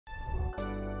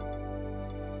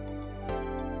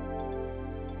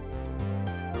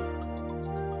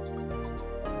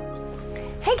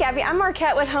Hey Gabby, I'm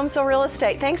Marquette with Homesville Real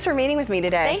Estate. Thanks for meeting with me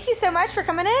today. Thank you so much for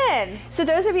coming in. So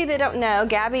those of you that don't know,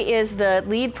 Gabby is the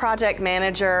lead project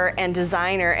manager and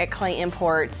designer at Clay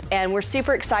Imports, and we're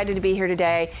super excited to be here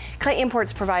today. Clay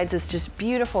Imports provides this just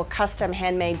beautiful custom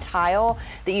handmade tile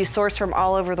that you source from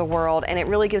all over the world, and it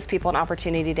really gives people an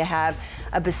opportunity to have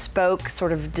a bespoke,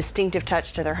 sort of distinctive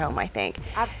touch to their home, I think.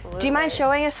 Absolutely. Do you mind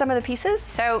showing us some of the pieces?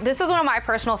 So this is one of my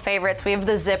personal favorites. We have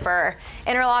the zipper,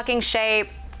 interlocking shape,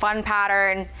 fun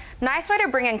pattern, nice way to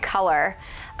bring in color.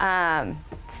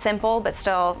 Simple, but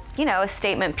still, you know, a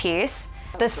statement piece.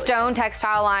 The stone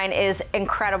textile line is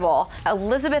incredible.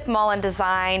 Elizabeth Mullen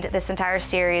designed this entire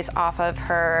series off of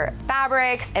her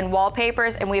fabrics and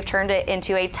wallpapers, and we've turned it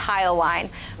into a tile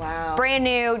line. Wow. Brand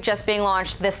new, just being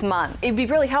launched this month. It'd be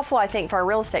really helpful, I think, for our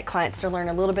real estate clients to learn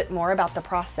a little bit more about the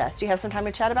process. Do you have some time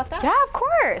to chat about that? Yeah, of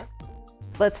course.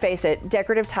 Let's face it,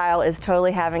 decorative tile is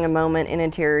totally having a moment in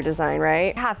interior design,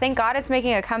 right? Yeah, thank God it's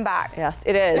making a comeback. Yes,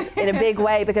 it is, in a big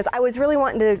way, because I was really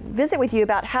wanting to visit with you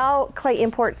about how Clay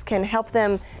Imports can help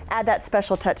them add that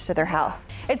special touch to their house.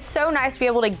 It's so nice to be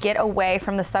able to get away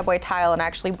from the subway tile and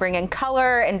actually bring in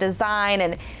color and design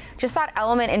and just that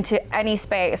element into any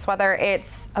space, whether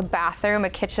it's a bathroom, a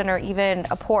kitchen, or even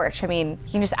a porch. I mean,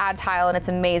 you can just add tile and it's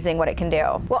amazing what it can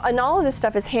do. Well, and all of this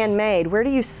stuff is handmade. Where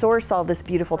do you source all this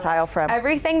beautiful tile from?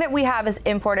 Everything that we have is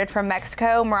imported from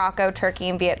Mexico, Morocco, Turkey,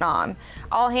 and Vietnam.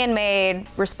 All handmade,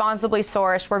 responsibly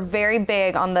sourced. We're very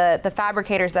big on the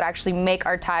fabricators that actually make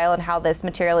our tile and how this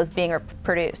material is being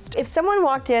produced. If someone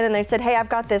walked in and they said, hey, I've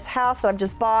got this house that I've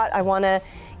just bought, I want to,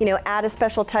 you know, add a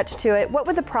special touch to it, what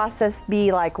would the process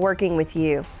be like working with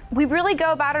you? We really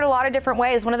go about it a lot of different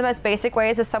ways. One of the most basic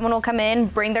ways is someone will come in,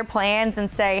 bring their plans and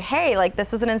say, hey, like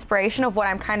this is an inspiration of what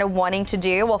I'm kind of wanting to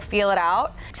do. We'll feel it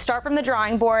out. Start from the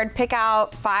drawing board, pick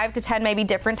out 5 to 10 maybe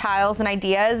different tiles and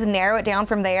ideas, narrow it down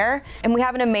from there. And we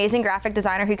have an amazing graphic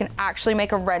designer who can actually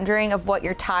make a rendering of what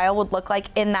your tile would look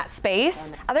like in that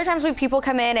space. Other times when people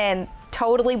come in and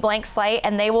totally blank slate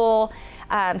and they will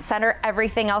center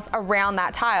everything else around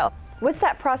that tile. What's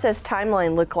that process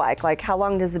timeline look like? Like how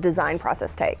long does the design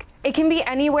process take? It can be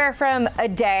anywhere from a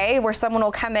day where someone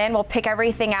will come in, we'll pick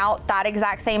everything out that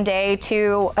exact same day,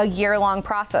 to a year-long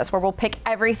process where we'll pick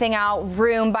everything out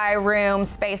room by room,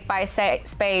 space by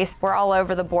space. We're all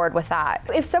over the board with that.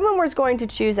 If someone was going to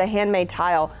choose a handmade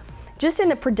tile, just in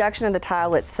the production of the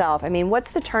tile itself, I mean,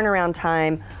 what's the turnaround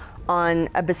time on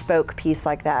a bespoke piece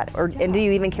like that? And do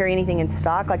you even carry anything in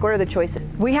stock? Like, what are the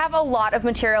choices? We have a lot of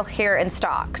material here in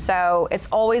stock, so it's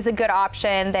always a good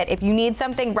option that if you need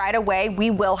something right away, we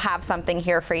will have something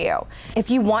here for you. If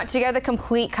you want to go the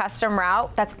complete custom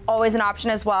route, that's always an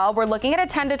option as well. We're looking at a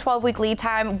 10 to 12 week lead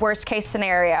time, worst case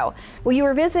scenario. Well, you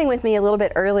were visiting with me a little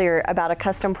bit earlier about a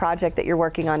custom project that you're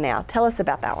working on now. Tell us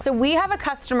about that one. So we have a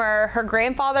customer, her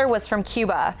grandfather was from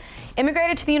Cuba,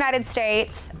 immigrated to the United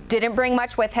States, didn't bring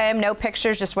much with him, no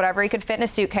pictures, just whatever he could fit in a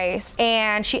suitcase.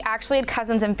 And she actually had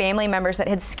cousins and family members that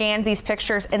had scanned these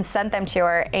pictures and sent them to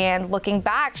her. And looking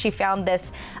back, she found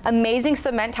this amazing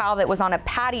cement tile that was on a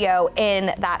patio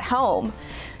in that home.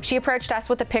 She approached us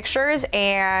with the pictures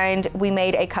and we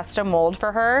made a custom mold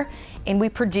for her, and we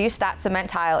produced that cement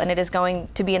tile, and it is going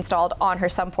to be installed on her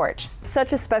sun porch.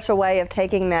 Such a special way of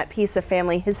taking that piece of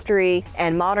family history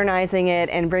and modernizing it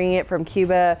and bringing it from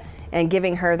Cuba and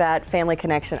giving her that family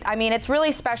connection. I mean, it's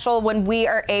really special when we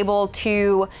are able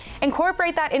to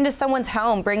incorporate that into someone's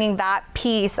home, bringing that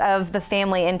piece of the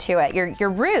family into it, your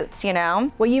roots, you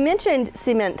know? Well, you mentioned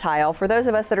cement tile. For those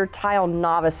of us that are tile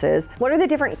novices, what are the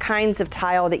different kinds of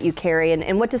tile that you carry,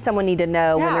 and what does someone need to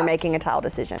know when they're making a tile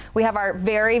decision? We have our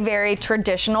very, very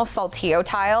traditional saltillo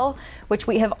tile, which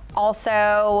we have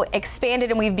also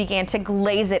expanded, and we began to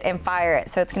glaze it and fire it.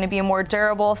 So it's gonna be a more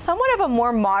durable, somewhat of a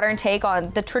more modern take on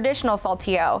the traditional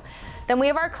saltillo. Then we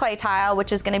have our clay tile,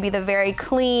 which is gonna be the very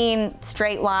clean,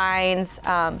 straight lines,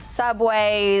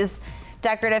 subways,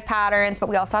 decorative patterns, but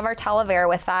we also have our talavera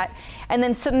with that. And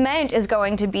then cement is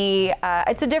going to be,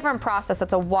 it's a different process.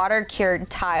 It's a water-cured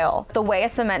tile. The way a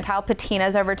cement tile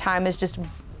patinas over time is just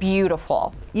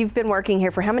beautiful. You've been working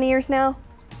here for how many years now?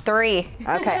 3.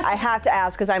 Okay, I have to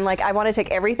ask because I'm like, I want to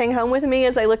take everything home with me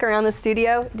as I look around the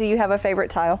studio. Do you have a favorite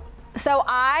tile? So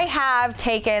I have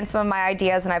taken some of my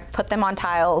ideas and I've put them on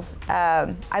tiles.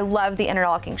 I love the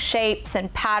interlocking shapes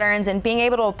and patterns and being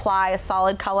able to apply a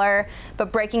solid color,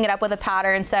 but breaking it up with a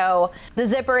pattern. So the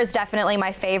zipper is definitely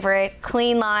my favorite.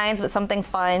 Clean lines, but something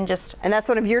fun. And that's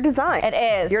one of your designs. It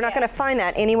is. You're not going to find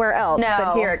that anywhere else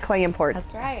but here at Clay Imports.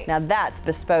 That's right. Now that's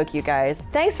bespoke, you guys.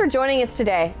 Thanks for joining us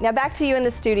today. Now back to you in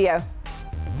the studio.